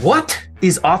What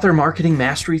is author marketing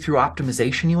mastery through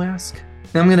optimization, you ask?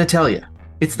 I'm going to tell you.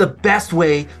 It's the best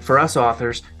way for us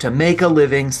authors to make a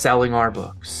living selling our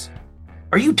books.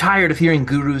 Are you tired of hearing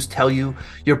gurus tell you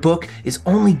your book is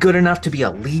only good enough to be a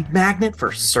lead magnet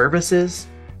for services?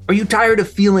 Are you tired of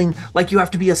feeling like you have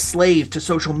to be a slave to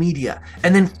social media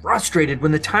and then frustrated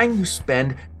when the time you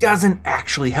spend doesn't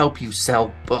actually help you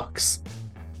sell books?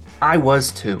 I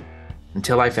was too,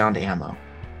 until I found Ammo.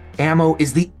 Ammo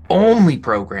is the only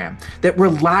program that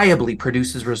reliably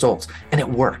produces results, and it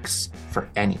works for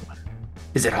anyone.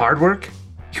 Is it hard work?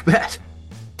 You bet.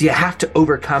 Do you have to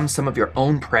overcome some of your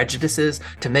own prejudices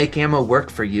to make Ammo work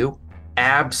for you?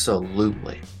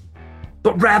 Absolutely.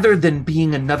 But rather than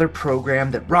being another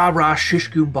program that rah-rah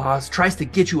shish-goom-bahs tries to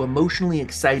get you emotionally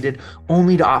excited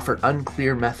only to offer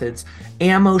unclear methods,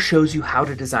 Ammo shows you how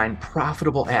to design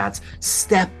profitable ads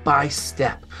step by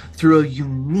step through a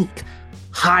unique,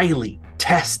 highly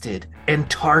tested and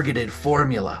targeted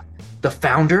formula. The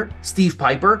founder, Steve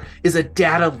Piper, is a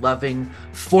data-loving,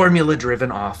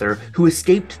 formula-driven author who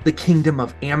escaped the kingdom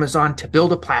of Amazon to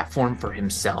build a platform for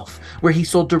himself, where he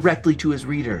sold directly to his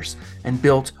readers and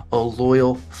built a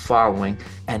loyal following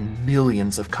and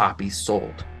millions of copies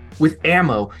sold. With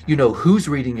Ammo, you know who's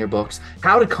reading your books,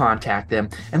 how to contact them,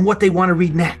 and what they want to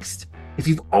read next. If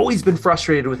you've always been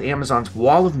frustrated with Amazon's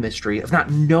wall of mystery of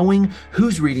not knowing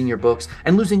who's reading your books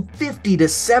and losing 50 to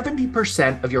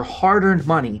 70% of your hard-earned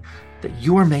money that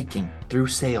you're making through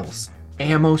sales,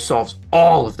 Ammo solves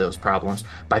all of those problems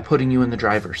by putting you in the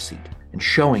driver's seat and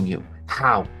showing you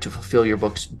how to fulfill your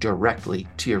books directly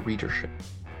to your readership.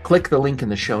 Click the link in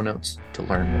the show notes to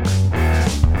learn more.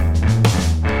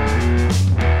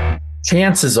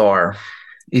 Chances are,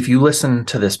 if you listen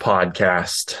to this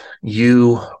podcast,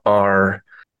 you are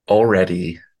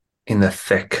already in the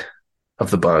thick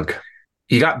of the bug.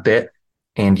 You got bit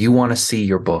and you want to see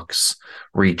your books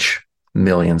reach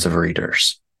millions of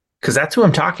readers, because that's who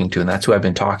I'm talking to. And that's who I've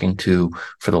been talking to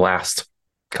for the last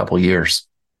couple years.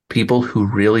 People who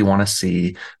really want to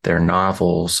see their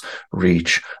novels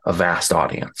reach a vast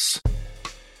audience.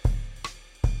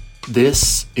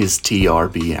 This is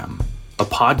TRBM, a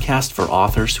podcast for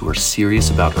authors who are serious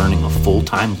about earning a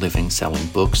full-time living selling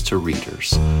books to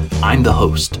readers. I'm the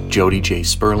host, Jody J.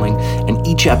 Sperling, and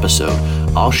each episode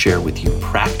I'll share with you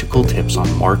practical tips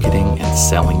on marketing and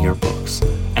selling your books.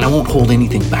 And I won't hold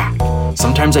anything back.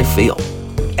 Sometimes I fail.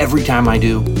 Every time I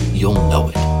do, you'll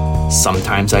know it.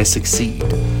 Sometimes I succeed.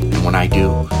 And when I do,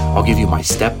 I'll give you my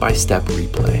step-by-step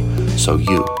replay so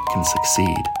you can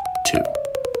succeed too.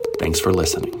 Thanks for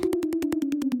listening.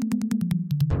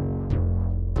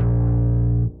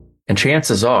 And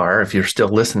chances are, if you're still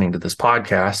listening to this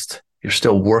podcast, you're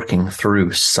still working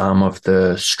through some of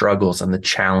the struggles and the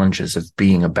challenges of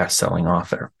being a best-selling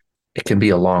author. It can be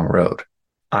a long road.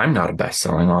 I'm not a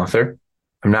best-selling author.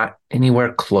 I'm not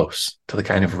anywhere close to the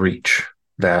kind of reach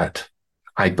that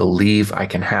I believe I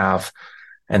can have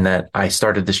and that I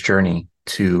started this journey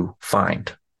to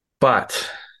find. But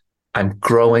I'm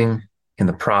growing in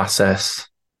the process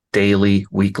daily,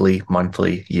 weekly,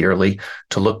 monthly, yearly,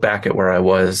 to look back at where I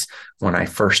was when I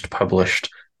first published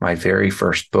my very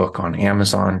first book on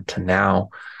Amazon to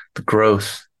now. The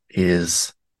growth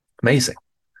is amazing.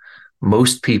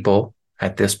 Most people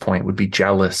at this point would be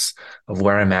jealous of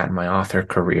where I'm at in my author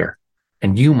career.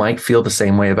 And you might feel the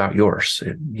same way about yours.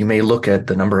 You may look at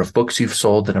the number of books you've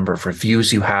sold, the number of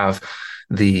reviews you have,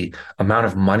 the amount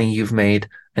of money you've made,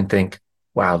 and think,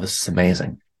 wow, this is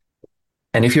amazing.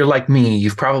 And if you're like me,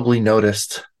 you've probably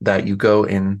noticed that you go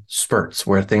in spurts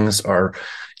where things are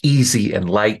easy and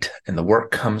light and the work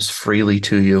comes freely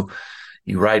to you.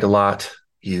 You write a lot,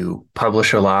 you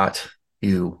publish a lot,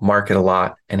 you market a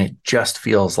lot, and it just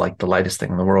feels like the lightest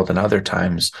thing in the world. And other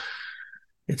times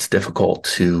it's difficult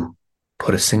to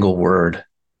put a single word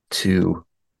to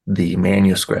the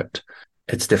manuscript.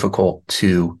 It's difficult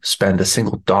to spend a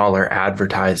single dollar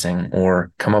advertising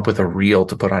or come up with a reel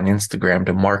to put on Instagram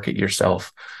to market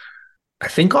yourself. I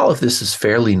think all of this is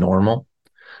fairly normal,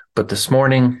 but this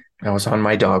morning I was on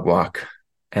my dog walk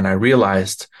and I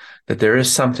realized that there is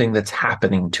something that's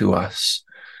happening to us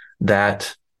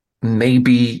that may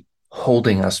be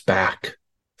holding us back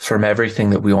from everything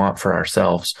that we want for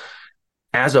ourselves.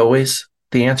 As always,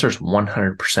 the answer is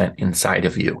 100% inside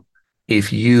of you.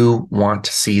 If you want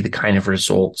to see the kind of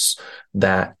results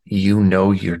that you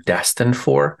know you're destined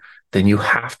for, then you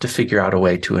have to figure out a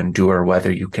way to endure whether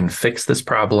you can fix this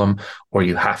problem or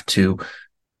you have to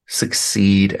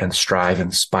succeed and strive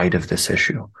in spite of this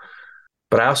issue.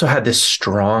 But I also had this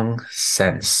strong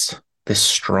sense, this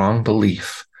strong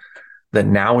belief that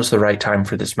now is the right time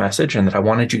for this message and that I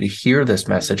wanted you to hear this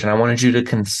message and I wanted you to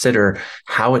consider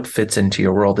how it fits into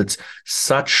your world. It's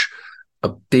such a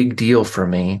big deal for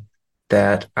me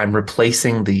that I'm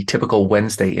replacing the typical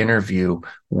Wednesday interview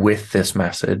with this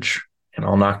message, and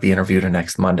I'll knock the interview to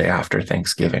next Monday after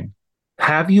Thanksgiving.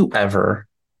 Have you ever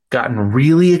gotten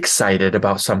really excited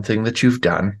about something that you've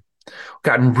done,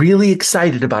 gotten really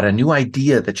excited about a new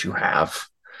idea that you have?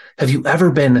 Have you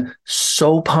ever been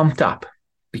so pumped up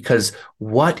because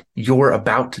what you're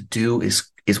about to do is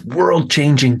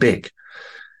world-changing big?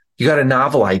 You got a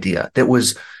novel idea that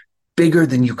was bigger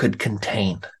than you could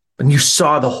contain, and you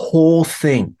saw the whole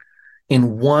thing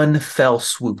in one fell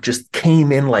swoop, just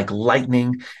came in like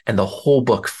lightning, and the whole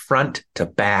book front to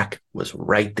back was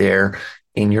right there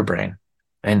in your brain.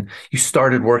 And you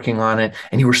started working on it,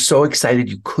 and you were so excited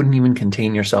you couldn't even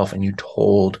contain yourself, and you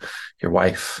told your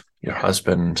wife, your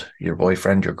husband, your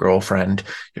boyfriend, your girlfriend,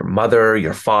 your mother,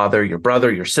 your father, your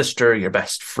brother, your sister, your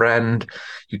best friend.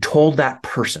 You told that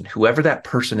person, whoever that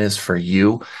person is for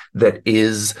you, that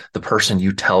is the person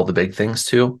you tell the big things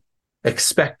to,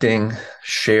 expecting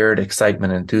shared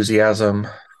excitement, enthusiasm,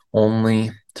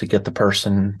 only to get the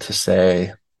person to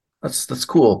say, that's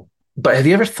cool. But have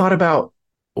you ever thought about,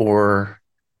 or,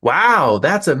 wow,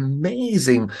 that's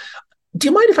amazing. Do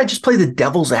you mind if I just play the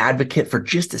devil's advocate for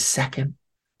just a second?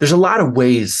 There's a lot of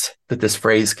ways that this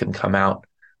phrase can come out,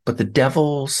 but the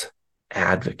devil's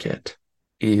advocate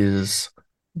is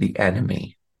the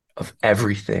enemy of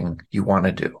everything you want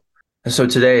to do. And so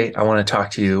today I want to talk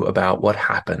to you about what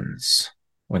happens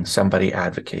when somebody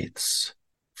advocates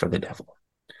for the devil.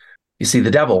 You see, the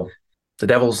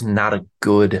devil's not a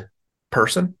good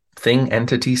person, thing,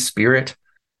 entity, spirit.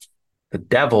 The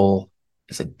devil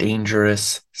is a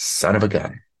dangerous son of a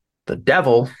gun. The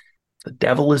devil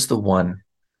is the one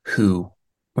who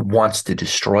wants to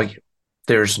destroy you.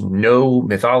 There's no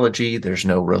mythology, there's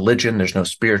no religion, there's no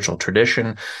spiritual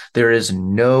tradition, there is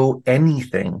no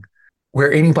anything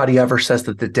where anybody ever says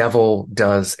that the devil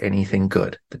does anything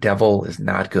good. The devil is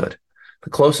not good.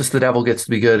 The closest the devil gets to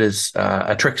be good is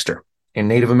a trickster in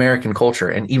Native American culture.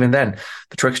 And even then,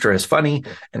 the trickster is funny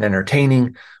and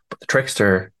entertaining, but the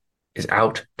trickster is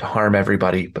out to harm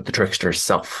everybody but the trickster's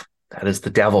self. That is the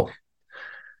devil.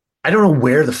 I don't know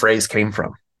where the phrase came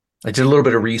from. I did a little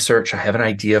bit of research. I have an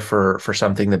idea for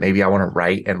something that maybe I want to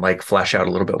write and like flesh out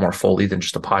a little bit more fully than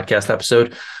just a podcast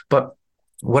episode. But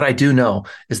what I do know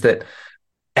is that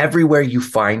everywhere you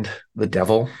find the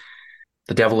devil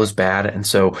is bad. And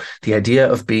so the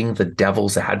idea of being the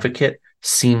devil's advocate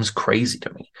seems crazy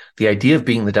to me. The idea of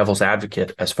being the devil's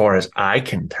advocate, as far as I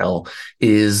can tell,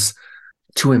 is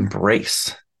to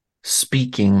embrace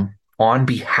speaking on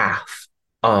behalf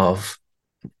of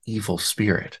an evil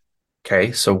spirit.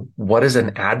 Okay, so what is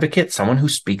an advocate? Someone who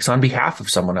speaks on behalf of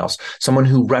someone else, someone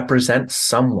who represents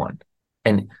someone.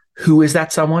 And who is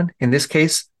that someone? In this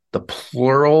case, the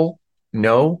plural,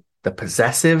 no. The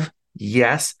possessive,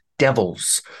 yes.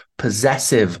 Devils,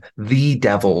 possessive, the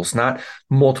devils, not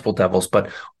multiple devils, but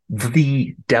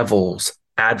the devil's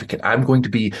advocate. I'm going to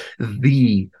be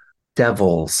the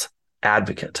devil's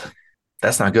advocate.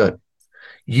 That's not good.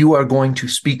 You are going to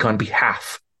speak on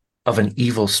behalf of an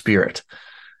evil spirit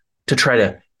to try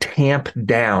to tamp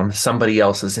down somebody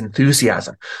else's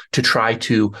enthusiasm, to try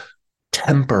to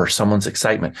temper someone's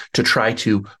excitement, to try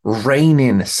to rein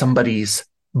in somebody's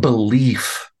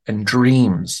belief and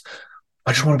dreams.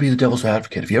 I just want to be the devil's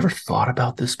advocate. Have you ever thought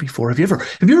about this before? Have you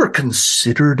ever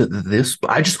considered this?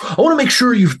 I want to make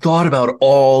sure you've thought about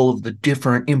all of the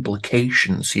different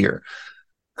implications here.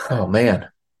 Oh man.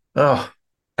 Oh,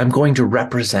 I'm going to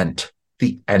represent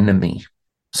the enemy.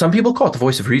 Some people call it the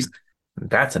voice of reason.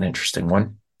 That's an interesting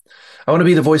one. I want to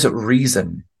be the voice of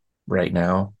reason right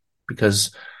now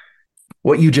because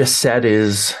what you just said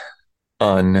is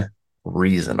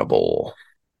unreasonable.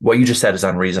 What you just said is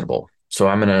unreasonable. So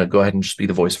I'm going to go ahead and just be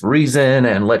the voice of reason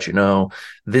and let you know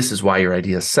this is why your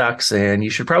idea sucks and you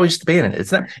should probably just abandon it.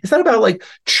 It's not about like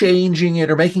changing it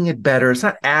or making it better. It's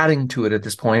not adding to it at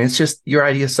this point. It's just your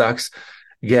idea sucks.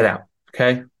 Get out.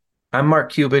 Okay. I'm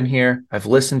Mark Cuban here. I've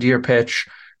listened to your pitch.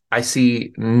 I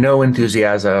see no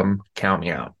enthusiasm. Count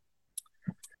me out.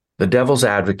 The devil's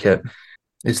advocate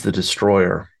is the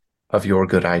destroyer of your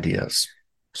good ideas.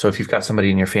 So if you've got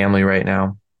somebody in your family right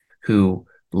now who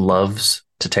loves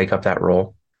to take up that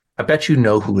role, I bet you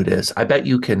know who it is. I bet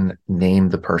you can name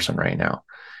the person right now.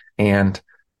 And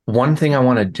one thing I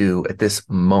want to do at this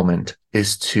moment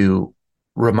is to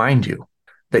remind you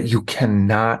that you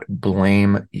cannot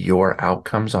blame your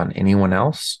outcomes on anyone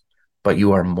else, but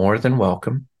you are more than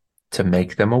welcome to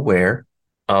make them aware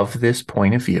of this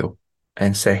point of view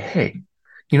and say, hey,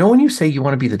 you know, when you say you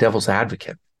want to be the devil's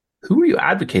advocate, Who are you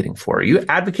advocating for? Are you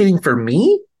advocating for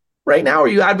me right now? Or are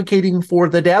you advocating for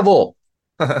the devil?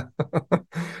 Are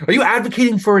you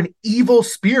advocating for an evil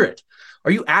spirit?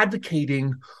 Are you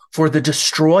advocating for the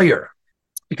destroyer?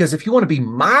 Because if you want to be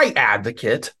my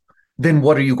advocate, then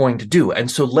what are you going to do? And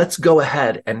so let's go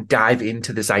ahead and dive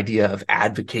into this idea of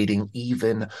advocating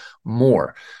even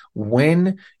more.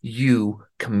 When you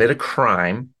commit a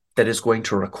crime that is going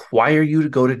to require you to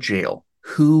go to jail,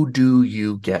 who do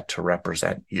you get to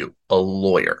represent you? A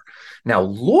lawyer. Now,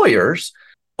 lawyers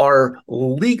are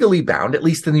legally bound, at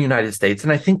least in the United States,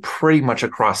 and I think pretty much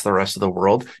across the rest of the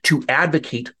world, to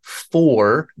advocate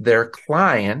for their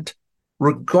client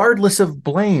regardless of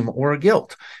blame or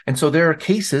guilt. And so there are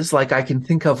cases like I can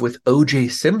think of with O.J.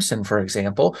 Simpson, for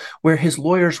example, where his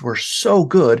lawyers were so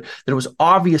good that it was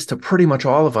obvious to pretty much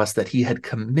all of us that he had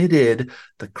committed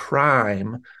the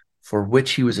crime for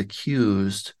which he was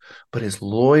accused, but his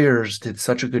lawyers did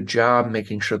such a good job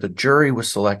making sure the jury was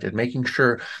selected, making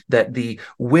sure that the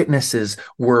witnesses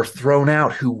were thrown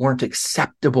out who weren't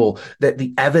acceptable, that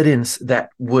the evidence that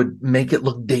would make it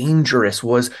look dangerous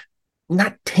was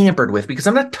not tampered with, because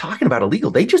I'm not talking about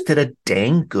illegal. They just did a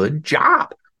dang good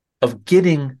job of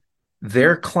getting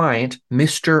their client,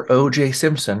 Mr. O.J.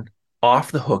 Simpson,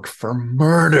 off the hook for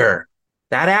murder.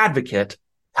 That advocate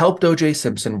helped O.J.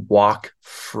 Simpson walk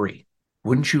free.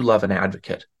 Wouldn't you love an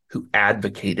advocate who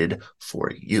advocated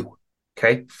for you?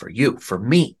 Okay, for you, for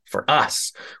me, for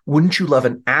us. Wouldn't you love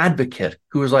an advocate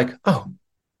who was like, oh,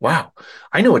 wow,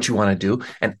 I know what you want to do,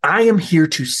 and I am here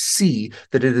to see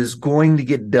that it is going to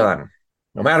get done,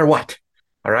 no matter what.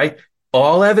 All right.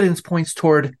 All evidence points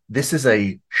toward this is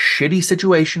a shitty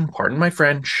situation. Pardon my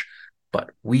French, but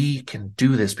we can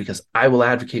do this because I will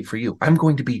advocate for you. I'm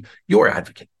going to be your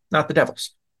advocate, not the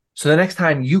devil's. So the next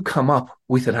time you come up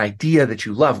with an idea that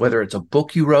you love, whether it's a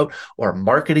book you wrote or a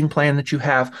marketing plan that you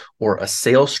have or a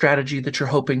sales strategy that you're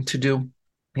hoping to do,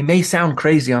 it may sound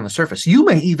crazy on the surface. You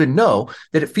may even know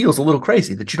that it feels a little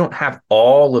crazy, that you don't have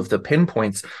all of the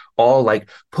pinpoints all like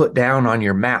put down on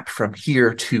your map from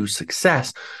here to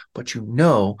success, but you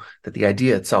know that the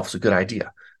idea itself is a good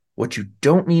idea. What you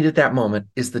don't need at that moment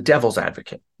is the devil's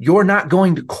advocate. You're not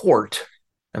going to court,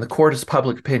 and the court is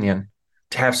public opinion,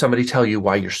 to have somebody tell you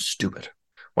why you're stupid,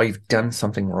 why you've done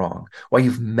something wrong, why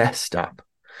you've messed up.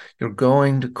 You're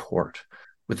going to court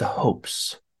with the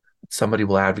hopes somebody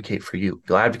will advocate for you.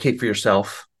 You'll advocate for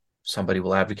yourself. Somebody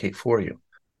will advocate for you.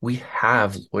 We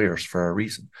have lawyers for a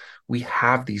reason. We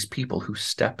have these people who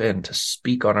step in to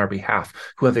speak on our behalf,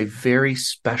 who have a very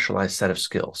specialized set of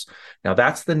skills. Now,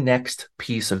 that's the next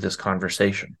piece of this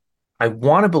conversation. I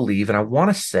want to believe and I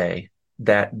want to say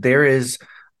that there is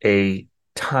a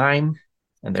time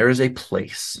and there is a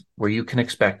place where you can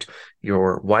expect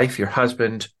your wife, your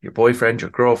husband, your boyfriend, your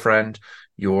girlfriend,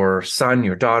 your son,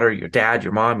 your daughter, your dad,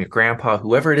 your mom, your grandpa,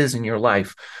 whoever it is in your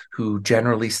life who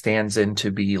generally stands in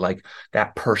to be like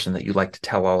that person that you like to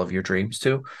tell all of your dreams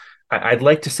to. I'd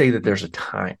like to say that there's a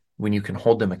time when you can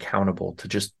hold them accountable to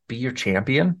just be your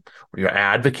champion or your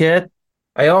advocate.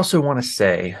 I also want to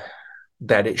say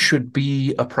that it should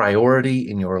be a priority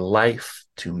in your life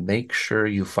to make sure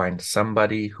you find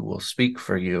somebody who will speak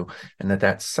for you, and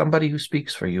that somebody who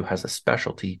speaks for you has a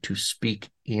specialty to speak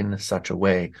in such a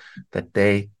way that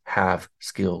they have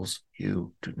skills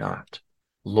you do not.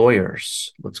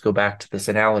 Lawyers, let's go back to this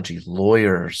analogy.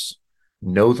 Lawyers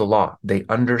know the law. They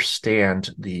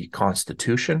understand the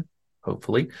Constitution,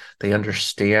 hopefully. They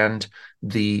understand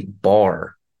the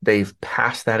bar. They've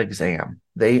passed that exam.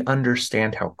 They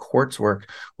understand how courts work,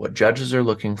 what judges are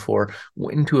looking for,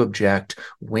 when to object,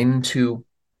 when to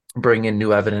bring in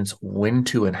new evidence, when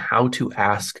to and how to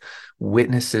ask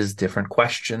witnesses different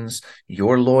questions.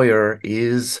 Your lawyer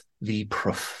is the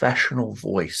professional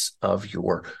voice of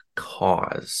your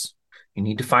cause. You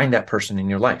need to find that person in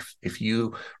your life. If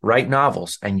you write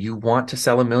novels and you want to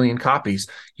sell 1 million copies,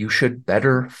 you should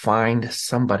better find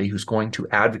somebody who's going to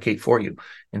advocate for you.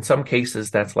 In some cases,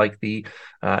 that's like the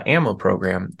AMMO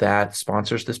program that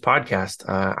sponsors this podcast.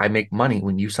 I make money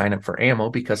when you sign up for AMMO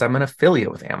because I'm an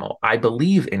affiliate with AMMO. I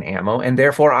believe in AMMO, and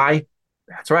therefore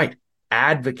that's right,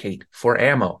 advocate for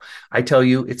AMMO. I tell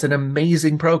you, it's an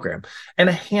amazing program. And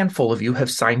a handful of you have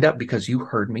signed up because you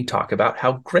heard me talk about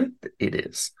how great it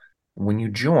is. When you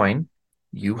join,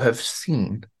 you have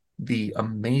seen the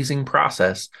amazing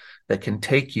process that can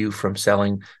take you from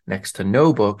selling next to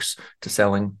no books to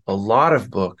selling a lot of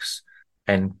books,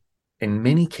 and in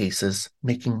many cases,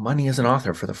 making money as an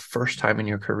author for the first time in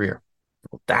your career.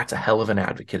 Well, that's a hell of an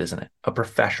advocate, isn't it? A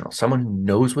professional, someone who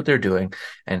knows what they're doing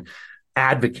and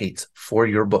advocates for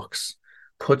your books,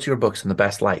 puts your books in the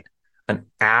best light. An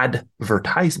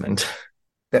advertisement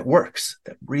that works,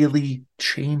 that really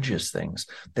changes things,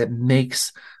 that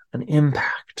makes an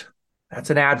impact. That's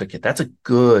an advocate. That's a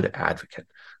good advocate.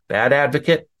 Bad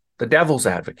advocate, the devil's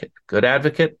advocate. Good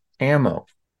advocate, ammo.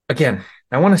 Again,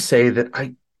 I want to say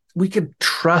that we can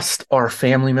trust our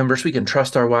family members. We can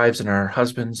trust our wives and our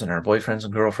husbands and our boyfriends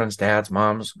and girlfriends, dads,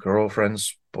 moms,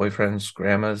 girlfriends, boyfriends,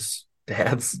 grandmas,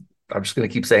 dads. I'm just going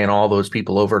to keep saying all those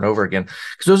people over and over again,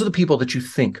 because those are the people that you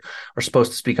think are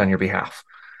supposed to speak on your behalf.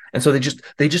 And so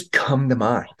they just come to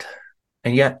mind.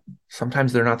 And yet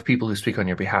sometimes they're not the people who speak on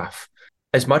your behalf.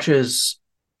 As much as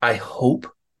I hope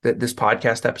that this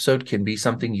podcast episode can be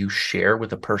something you share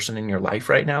with a person in your life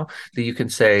right now, that you can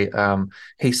say,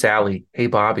 hey, Sally, hey,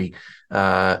 Bobby,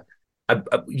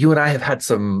 you and I have had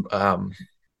some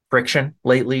friction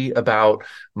lately about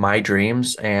my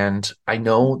dreams. And I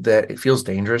know that it feels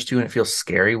dangerous to you and it feels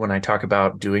scary when I talk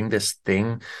about doing this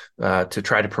thing to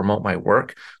try to promote my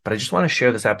work. But I just want to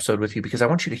share this episode with you because I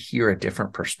want you to hear a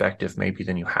different perspective maybe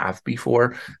than you have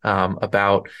before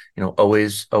about,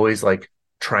 always like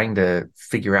trying to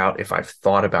figure out if I've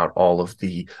thought about all of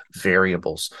the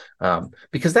variables,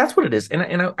 because that's what it is.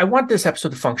 And I want this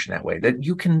episode to function that way, that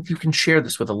you can share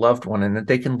this with a loved one and that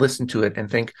they can listen to it and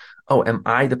think, oh, am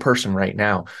I the person right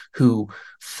now who,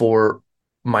 for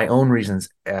my own reasons,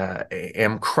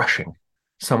 am crushing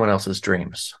someone else's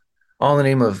dreams? All in the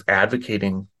name of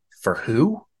advocating for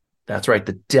who? That's right,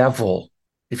 the devil.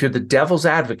 If you're the devil's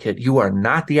advocate, you are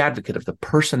not the advocate of the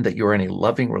person that you're in a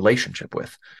loving relationship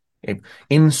with.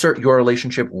 Insert your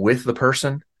relationship with the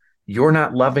person. You're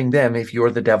not loving them if you're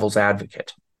the devil's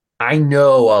advocate. I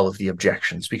know all of the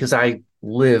objections because I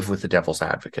live with the devil's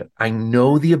advocate. I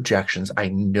know the objections. I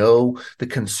know the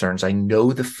concerns. I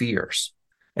know the fears.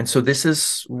 And so this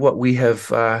is what we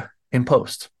have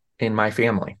imposed in my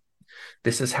family.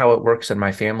 This is how it works in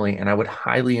my family. And I would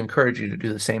highly encourage you to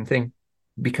do the same thing,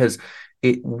 because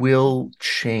it will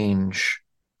change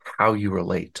how you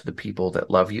relate to the people that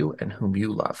love you and whom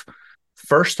you love.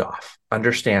 First off,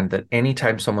 understand that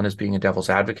anytime someone is being a devil's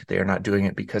advocate, they are not doing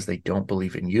it because they don't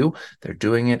believe in you. They're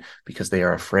doing it because they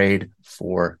are afraid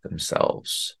for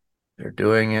themselves. They're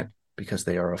doing it because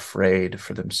they are afraid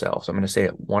for themselves. I'm going to say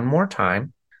it one more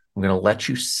time. I'm going to let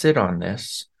you sit on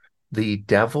this. The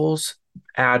devil's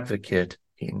advocate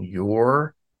in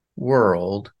your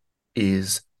world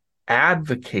is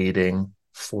advocating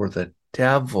for the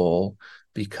devil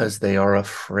because they are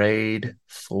afraid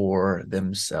for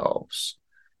themselves.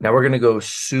 Now we're going to go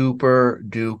super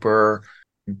duper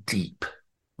deep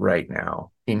right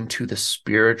now into the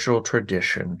spiritual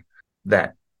tradition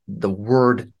that the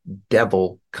word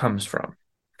devil comes from.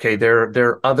 Okay, there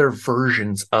are other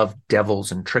versions of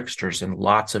devils and tricksters in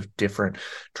lots of different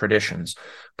traditions,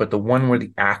 but the one where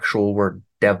the actual word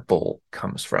devil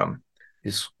comes from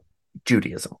is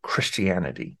Judaism,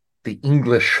 Christianity, the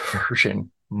English version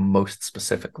most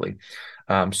specifically.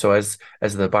 So as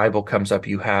the Bible comes up,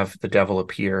 you have the devil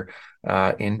appear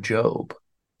in Job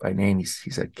by name.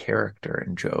 He's a character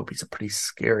in Job. He's a pretty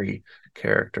scary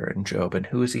character in Job. And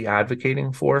who is he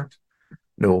advocating for?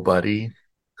 Nobody.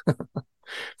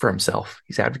 For himself.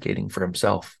 He's advocating for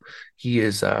himself.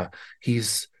 He's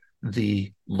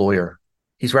the lawyer.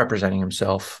 He's representing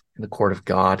himself in the court of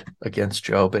God against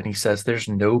Job. And he says, there's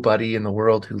nobody in the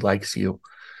world who likes you,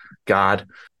 God.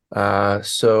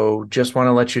 So just want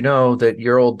to let you know that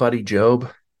your old buddy Job,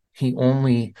 he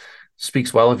only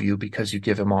speaks well of you because you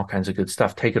give him all kinds of good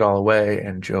stuff. Take it all away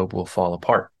and Job will fall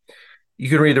apart. You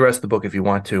can read the rest of the book if you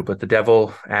want to, but the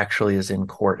devil actually is in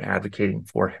court advocating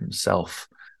for himself.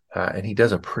 And he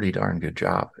does a pretty darn good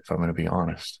job, if I'm going to be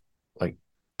honest. Like,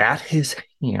 at his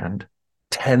hand,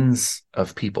 tens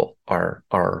of people are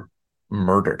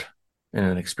murdered in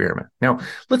an experiment. Now,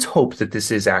 let's hope that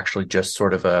this is actually just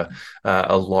sort of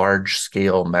a large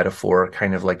scale metaphor,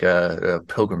 kind of like a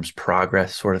Pilgrim's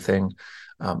Progress sort of thing,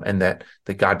 and that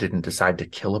God didn't decide to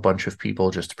kill a bunch of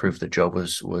people just to prove that Job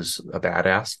was a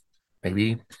badass.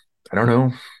 Maybe, I don't know.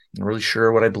 I'm not really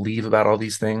sure what I believe about all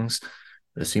these things.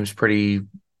 It seems pretty,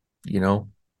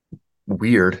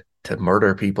 weird to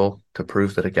murder people to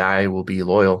prove that a guy will be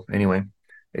loyal. Anyway,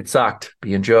 it sucked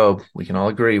being Job. We can all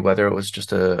agree, whether it was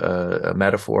just a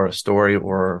metaphor, a story,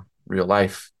 or real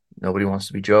life. Nobody wants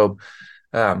to be Job.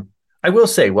 I will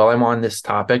say, while I'm on this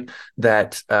topic,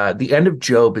 that the end of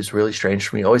Job is really strange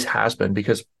for me. Always has been,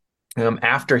 because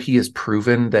after he has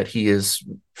proven that he is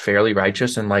fairly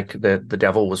righteous and like the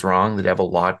devil was wrong, the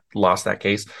devil lost that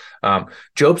case.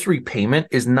 Job's repayment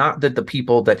is not that the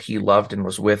people that he loved and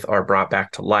was with are brought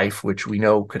back to life, which we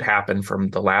know could happen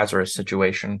from the Lazarus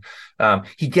situation.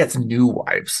 He gets new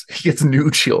wives, he gets new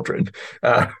children.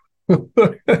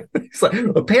 He's like,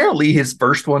 apparently his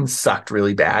first one sucked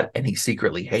really bad and he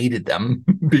secretly hated them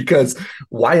because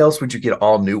why else would you get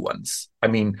all new ones? I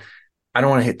mean, I don't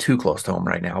want to hit too close to home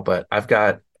right now, but I've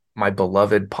got my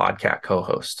beloved podcast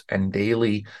co-host, and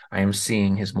daily I am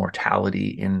seeing his mortality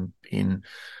in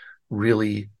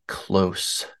really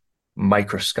close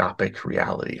microscopic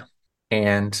reality.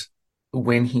 And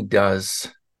when he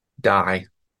does die,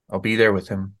 I'll be there with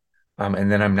him.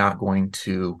 And then I'm not going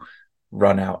to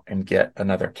run out and get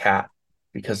another cat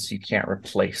because you can't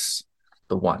replace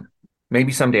the one.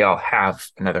 Maybe someday I'll have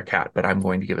another cat, but I'm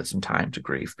going to give it some time to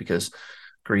grieve because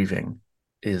grieving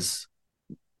is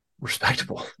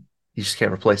respectable. You just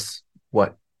can't replace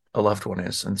what a loved one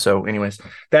is. And so anyways,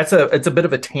 it's a bit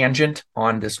of a tangent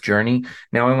on this journey.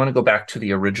 Now I want to go back to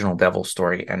the original devil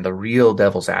story and the real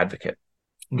devil's advocate.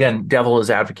 Again, devil is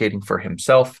advocating for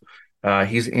himself.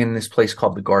 He's in this place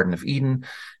called the Garden of Eden.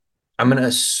 I'm going to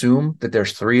assume that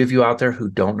there's 3 of you out there who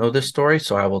don't know this story,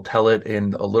 so I will tell it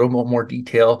in a little bit more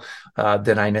detail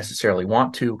than I necessarily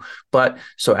want to. But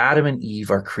so Adam and Eve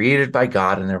are created by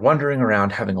God, and they're wandering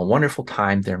around having a wonderful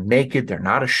time. They're naked. They're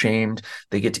not ashamed.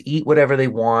 They get to eat whatever they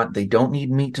want. They don't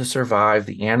need meat to survive.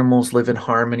 The animals live in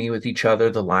harmony with each other.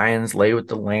 The lions lay with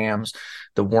the lambs.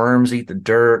 The worms eat the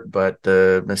dirt, but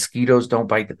the mosquitoes don't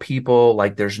bite the people.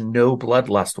 Like there's no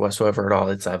bloodlust whatsoever at all.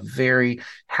 It's a very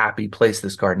happy place,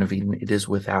 this Garden of Eden. It is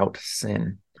without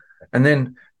sin. And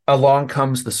then along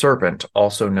comes the serpent,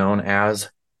 also known as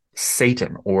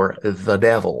Satan or the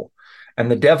devil. And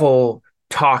the devil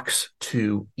talks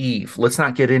to Eve. Let's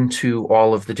not get into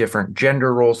all of the different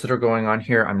gender roles that are going on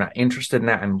here. I'm not interested in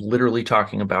that. I'm literally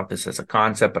talking about this as a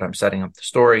concept, but I'm setting up the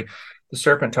story. The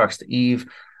serpent talks to Eve.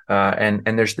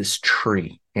 And there's this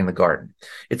tree in the garden.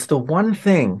 It's the one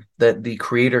thing that the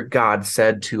creator God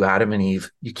said to Adam and Eve,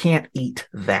 you can't eat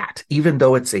that. Even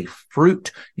though it's a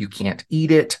fruit, you can't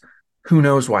eat it. Who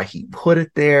knows why he put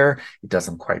it there? It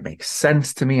doesn't quite make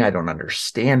sense to me. I don't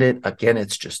understand it. Again,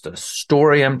 it's just a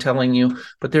story I'm telling you,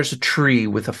 but there's a tree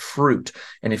with a fruit.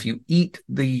 And if you eat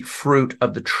the fruit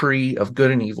of the tree of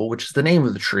good and evil, which is the name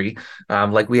of the tree,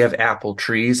 like we have apple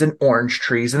trees and orange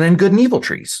trees and then good and evil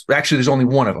trees. Actually, there's only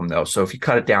one of them though. So if you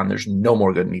cut it down, there's no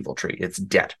more good and evil tree. It's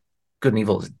dead. Good and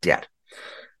evil is dead.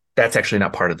 That's actually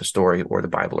not part of the story or the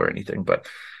Bible or anything, but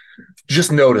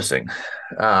just noticing,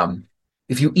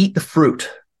 if you eat the fruit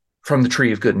from the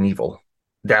tree of good and evil,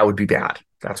 that would be bad.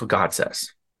 That's what God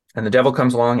says. And the devil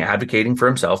comes along advocating for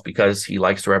himself because he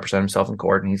likes to represent himself in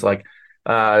court. And he's like,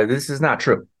 this is not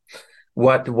true.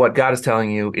 What God is telling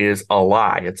you is a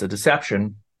lie. It's a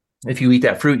deception. If you eat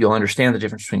that fruit, you'll understand the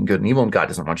difference between good and evil. And God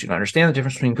doesn't want you to understand the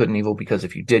difference between good and evil because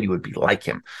if you did, you would be like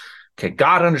him. Okay,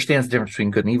 God understands the difference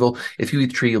between good and evil. If you eat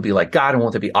the tree, you'll be like God. And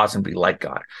won't that be awesome to be like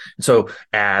God? And so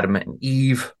Adam and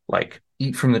Eve,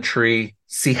 eat from the tree.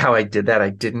 See how I did that? I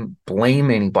didn't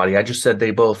blame anybody. I just said they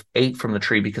both ate from the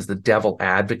tree because the devil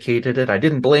advocated it. I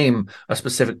didn't blame a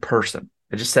specific person.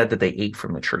 I just said that they ate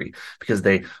from the tree because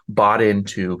they bought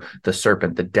into the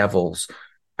serpent, the devil's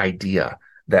idea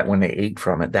that when they ate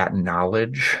from it, that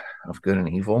knowledge of good and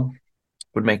evil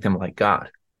would make them like God.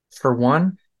 For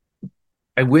one,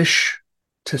 I wish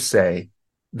to say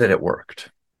that it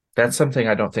worked. That's something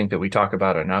I don't think that we talk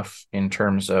about enough in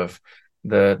terms of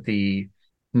the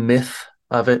myth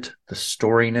of it, the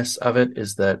storyness of it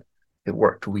is that it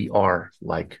worked. We are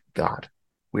like God.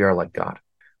 We are like God.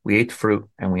 We ate the fruit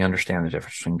and we understand the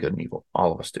difference between good and evil.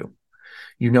 All of us do.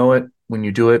 You know it. When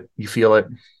you do it, you feel it.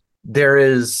 There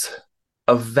is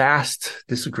a vast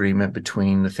disagreement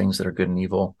between the things that are good and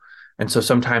evil. And so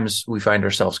sometimes we find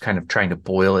ourselves kind of trying to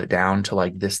boil it down to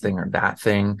like this thing or that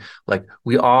thing. Like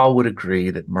we all would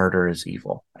agree that murder is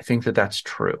evil. I think that that's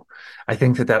true. I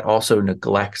think that that also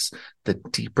neglects the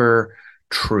deeper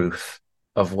truth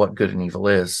of what good and evil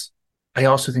is. I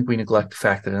also think we neglect the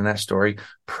fact that in that story,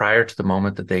 prior to the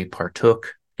moment that they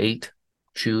partook, ate,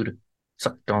 chewed,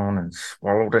 sucked on, and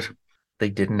swallowed it, they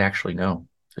didn't actually know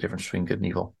the difference between good and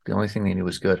evil. The only thing they knew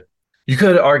was good. You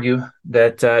could argue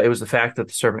that it was the fact that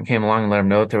the serpent came along and let them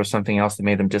know that there was something else that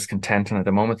made them discontent. And at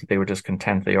the moment that they were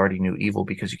discontent, they already knew evil,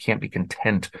 because you can't be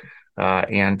content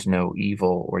and know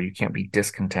evil, or you can't be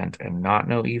discontent and not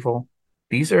know evil.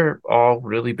 These are all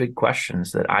really big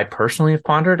questions that I personally have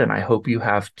pondered, and I hope you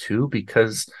have too,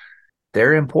 because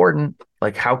they're important.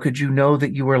 Like, how could you know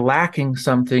that you were lacking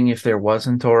something if there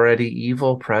wasn't already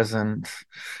evil present?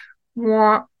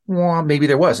 Well, maybe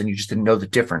there was, and you just didn't know the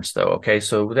difference, though. Okay,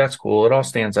 so that's cool. It all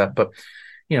stands up. But,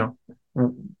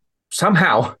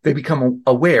 somehow they become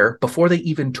aware before they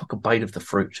even took a bite of the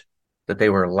fruit that they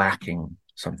were lacking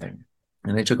something.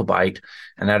 and they took a bite,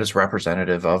 and that is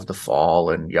representative of the fall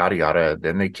and yada yada.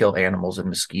 Then they kill animals, and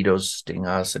mosquitoes sting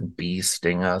us, and bees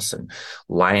sting us, and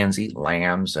lions eat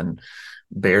lambs, and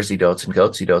bears eat oats, and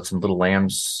goats eat oats, and little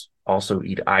lambs also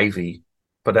eat ivy.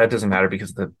 But that doesn't matter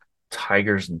because the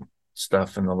tigers and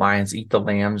stuff and the lions eat the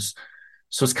lambs.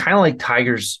 So it's kind of like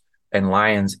tigers and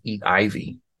lions eat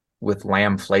ivy with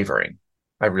lamb flavoring.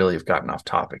 I really have gotten off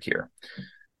topic here.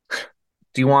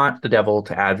 Do you want the devil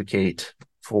to advocate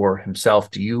for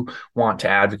himself? Do you want to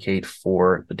advocate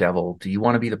for the devil? Do you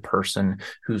want to be the person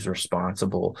who's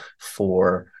responsible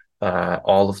for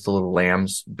all of the little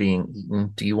lambs being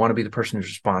eaten? Do you want to be the person who's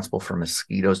responsible for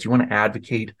mosquitoes? Do you want to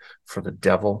advocate for the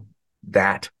devil,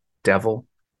 that devil?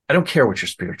 I don't care what your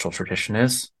spiritual tradition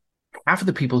is. Half of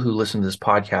the people who listen to this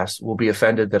podcast will be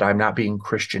offended that I'm not being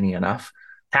Christian-y enough.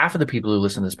 Half of the people who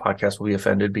listen to this podcast will be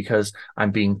offended because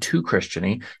I'm being too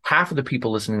Christian-y. Half of the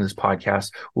people listening to this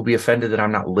podcast will be offended that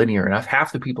I'm not linear enough.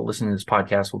 Half the people listening to this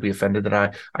podcast will be offended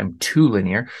that I'm too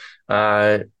linear.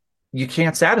 You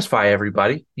can't satisfy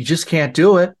everybody. You just can't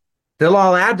do it. They'll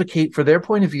all advocate for their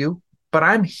point of view, but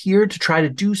I'm here to try to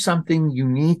do something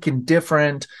unique and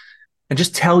different and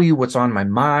just tell you what's on my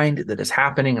mind that is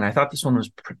happening. And I thought this one was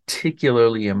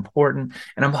particularly important.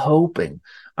 And I'm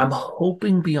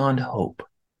hoping beyond hope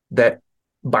that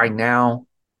by now,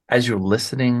 as you're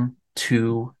listening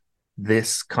to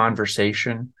this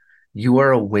conversation, you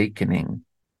are awakening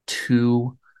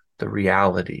to the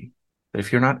reality that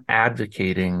if you're not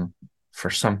advocating for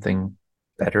something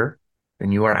better,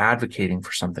 then you are advocating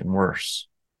for something worse.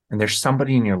 And there's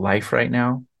somebody in your life right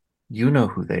now, you know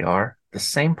who they are, the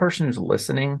same person who's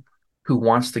listening, who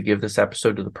wants to give this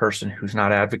episode to the person who's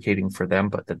not advocating for them,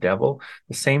 but the devil.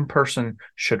 The same person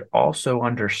should also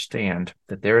understand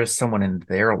that there is someone in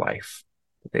their life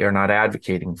that they are not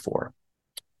advocating for.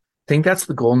 I think that's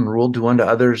the golden rule. Do unto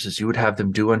others as you would have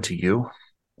them do unto you.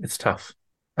 It's tough.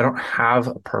 I don't have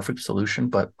a perfect solution,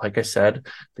 but like I said,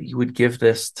 that you would give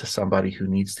this to somebody who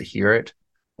needs to hear it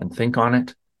and think on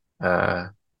it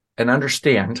and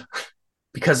understand,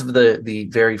 because of the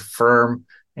very firm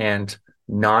and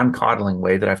non-coddling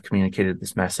way that I've communicated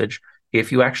this message.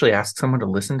 If you actually ask someone to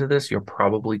listen to this, you're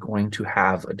probably going to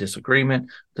have a disagreement,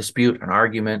 dispute, an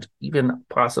argument, even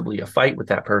possibly a fight with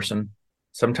that person.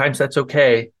 Sometimes that's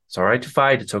okay. It's all right to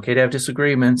fight. It's okay to have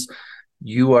disagreements.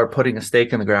 You are putting a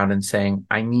stake in the ground and saying,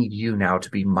 I need you now to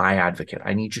be my advocate.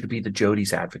 I need you to be the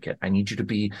Jody's advocate. I need you to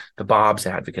be the Bob's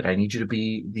advocate. I need you to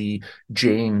be the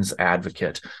James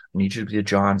advocate. I need you to be the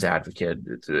John's advocate.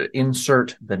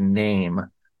 Insert the name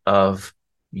of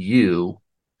you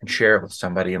and share it with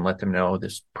somebody and let them know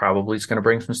this probably is going to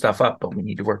bring some stuff up, but we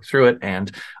need to work through it.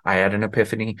 And I had an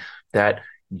epiphany that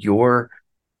your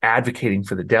advocating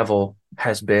for the devil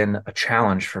has been a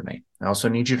challenge for me. I also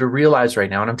need you to realize right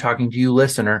now, and I'm talking to you,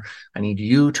 listener, I need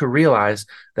you to realize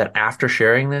that after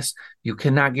sharing this, you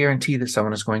cannot guarantee that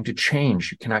someone is going to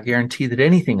change. You cannot guarantee that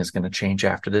anything is going to change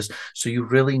after this. So you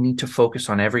really need to focus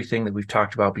on everything that we've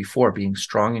talked about before, being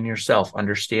strong in yourself,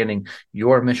 understanding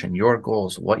your mission, your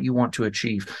goals, what you want to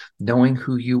achieve, knowing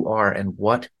who you are and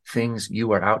what things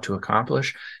you are out to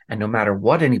accomplish. And no matter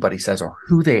what anybody says or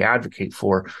who they advocate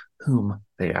for, whom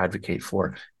they advocate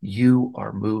for, you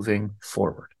are moving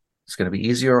forward. It's going to be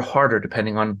easier or harder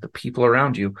depending on the people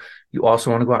around you. You also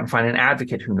want to go out and find an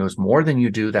advocate who knows more than you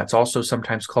do. That's also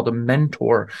sometimes called a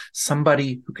mentor,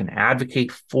 somebody who can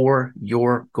advocate for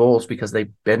your goals because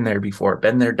they've been there before,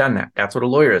 been there, done that. That's what a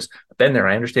lawyer is. I've been there.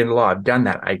 I understand the law. I've done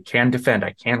that. I can defend.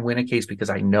 I can win a case because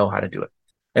I know how to do it.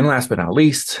 And last but not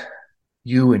least,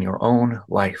 you in your own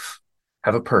life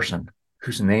have a person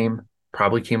whose name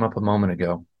probably came up a moment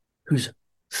ago, whose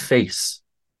face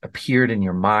appeared in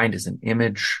your mind as an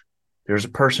image. There's a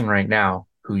person right now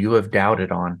who you have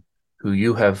doubted on, who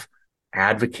you have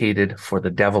advocated for the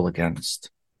devil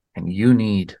against, and you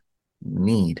need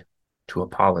to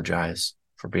apologize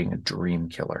for being a dream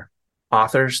killer.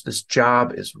 Authors, this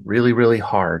job is really, really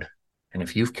hard. And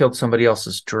if you've killed somebody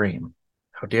else's dream,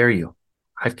 how dare you?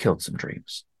 I've killed some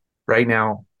dreams. Right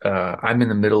now, I'm in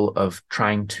the middle of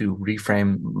trying to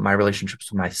reframe my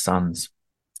relationships with my sons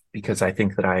because I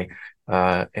think that I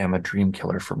am a dream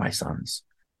killer for my sons.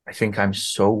 I think I'm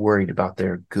so worried about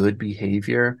their good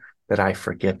behavior that I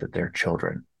forget that they're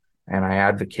children, and I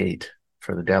advocate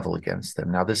for the devil against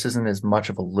them. Now, this isn't as much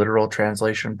of a literal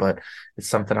translation, but it's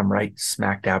something I'm right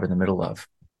smack dab in the middle of.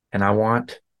 And I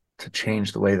want to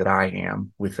change the way that I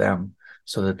am with them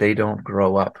so that they don't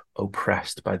grow up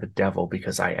oppressed by the devil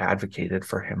because I advocated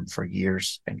for him for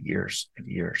years and years and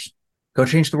years. Go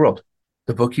change the world.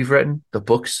 The book you've written, the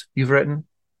books you've written,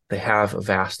 they have a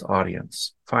vast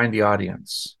audience. Find the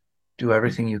audience. Do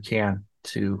everything you can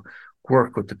to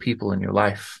work with the people in your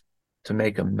life to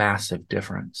make a massive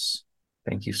difference.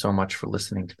 Thank you so much for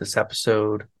listening to this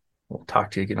episode. We'll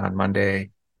talk to you again on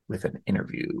Monday with an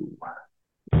interview.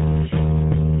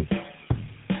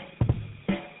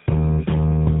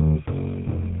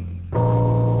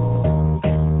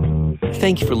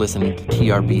 Thank you for listening to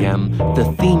TRBM. The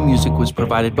theme music was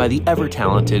provided by the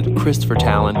ever-talented Christopher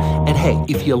Talon. And hey,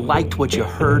 if you liked what you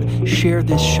heard, share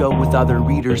this show with other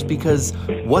readers, because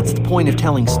what's the point of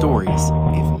telling stories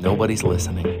if nobody's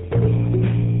listening?